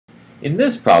In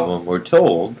this problem, we're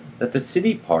told that the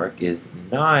city park is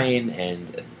 9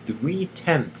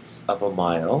 3/10 of a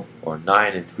mile, or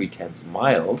 9 3/10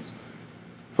 miles,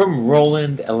 from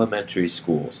Roland Elementary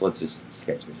School. So let's just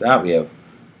sketch this out. We have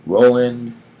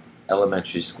Roland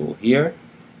Elementary School here,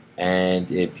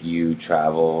 and if you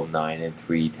travel 9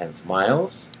 3/10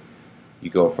 miles, you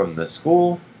go from the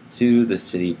school to the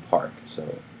city park.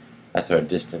 So that's our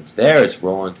distance there. It's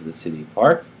Roland to the city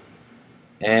park.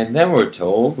 And then we're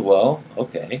told, well,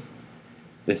 okay,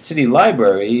 the city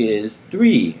library is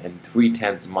 3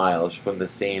 3/10 miles from the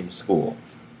same school.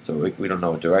 So we don't know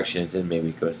what direction it's in. Maybe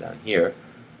it goes down here.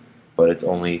 But it's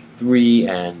only 3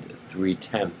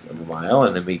 3/10 of a mile,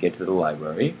 and then we get to the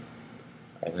library.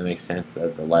 Right, that makes sense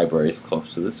that the library is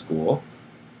close to the school.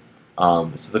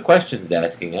 So the question is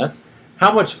asking us,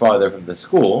 how much farther from the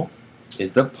school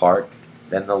is the park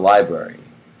than the library?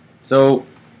 So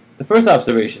the first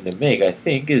observation to make, I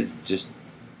think, is just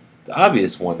the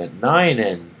obvious one, that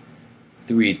 9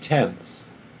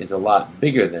 3/10 is a lot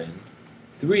bigger than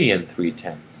 3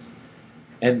 3/10.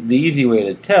 And the easy way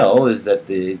to tell is that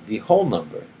the whole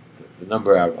number, the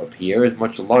number up here, is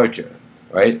much larger,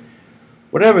 right?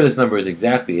 Whatever this number is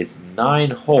exactly, it's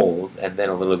 9 wholes and then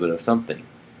a little bit of something.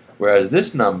 Whereas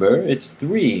this number, it's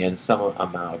 3 and some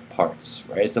amount of parts,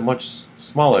 right? It's a much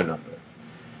smaller number.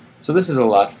 So this is a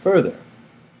lot further.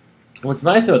 And what's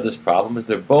nice about this problem is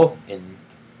they're both in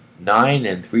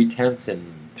 9 3/10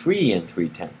 and 3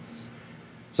 3/10.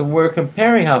 So when we're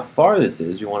comparing how far this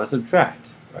is, we want to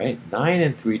subtract, right?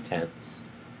 9 3/10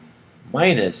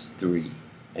 minus 3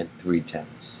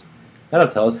 3/10. That'll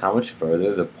tell us how much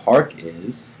further the park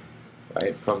is,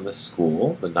 right, from the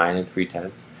school, the 9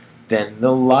 3/10, than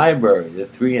the library, the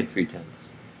 3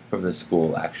 3/10 from the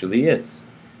school actually is.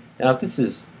 Now, if this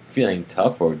is feeling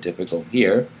tough or difficult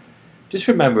here, just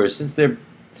remember, since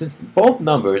both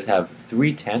numbers have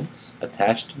 3/10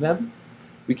 attached to them,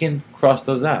 we can cross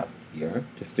those out here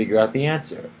to figure out the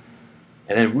answer.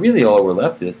 And then really all we're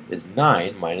left with is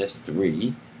 9 minus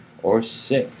 3, or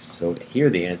 6. So here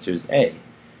the answer is A.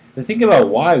 To think about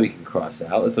why we can cross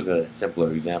out, let's look at a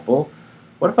simpler example.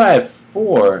 What if I have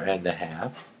 4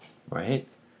 1/2, right,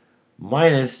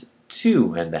 minus 2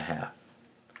 1/2?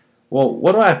 Well,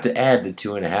 what do I have to add to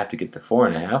 2 1/2 to get to 4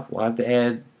 1/2? Well, I have to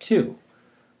add 2,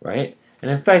 right?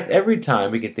 And in fact, every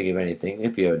time we can think of anything,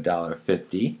 if you have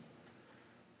 $1.50,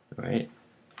 right,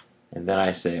 and then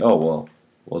I say, oh, well,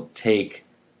 we'll take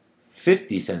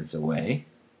 50 cents away,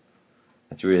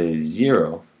 that's really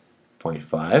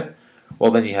 0.5,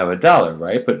 well, then you have $1,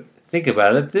 right? But think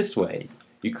about it this way.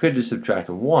 You could just subtract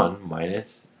 1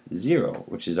 minus 0,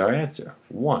 which is our answer,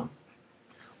 1.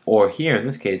 Or here, in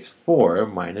this case, 4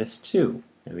 minus 2,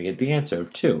 and we get the answer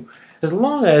of 2. As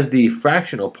long as the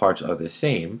fractional parts are the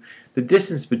same, the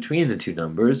distance between the two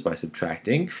numbers, by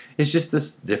subtracting, is just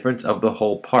this difference of the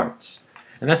whole parts.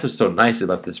 And that's what's so nice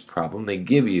about this problem. They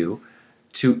give you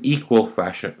two equal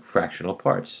fractional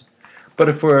parts. But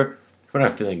if we're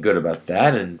not feeling good about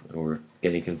that and we're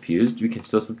getting confused, we can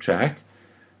still subtract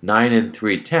 9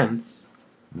 3/10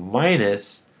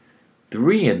 minus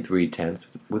 3 3/10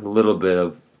 with a little bit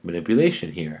of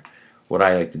manipulation here. What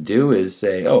I like to do is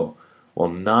say, oh, well,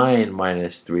 9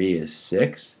 minus 3 is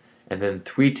 6, and then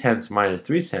 3/10 minus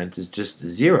 3/10 is just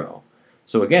 0.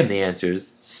 So again, the answer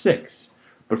is 6.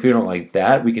 But if we don't like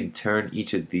that, we can turn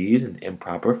each of these into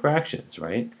improper fractions,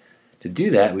 right? To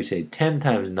do that, we say 10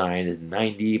 times 9 is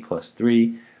 90 plus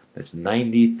 3. That's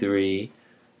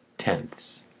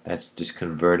 93/10. That's just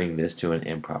converting this to an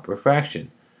improper fraction.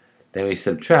 Then we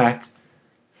subtract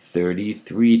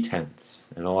 33/10.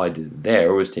 And all I did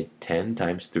there was take 10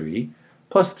 times 3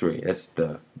 plus 3. That's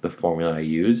the formula I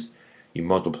use. You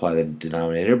multiply the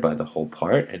denominator by the whole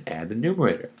part and add the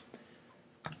numerator.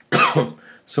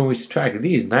 So when we subtract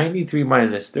these, 93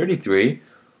 minus 33,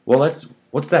 well,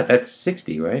 what's that? That's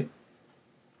 60, right?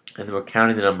 And then we're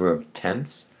counting the number of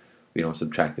tenths. We don't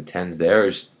subtract the tens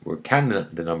there. We're counting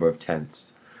the number of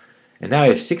tenths. And now we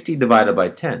have 60 divided by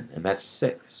 10, and that's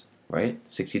 6, right?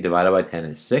 60 divided by 10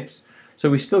 is 6. So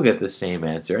we still get the same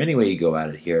answer. Any way you go at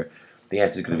it here, the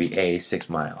answer is going to be A, 6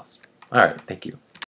 miles. All right, thank you.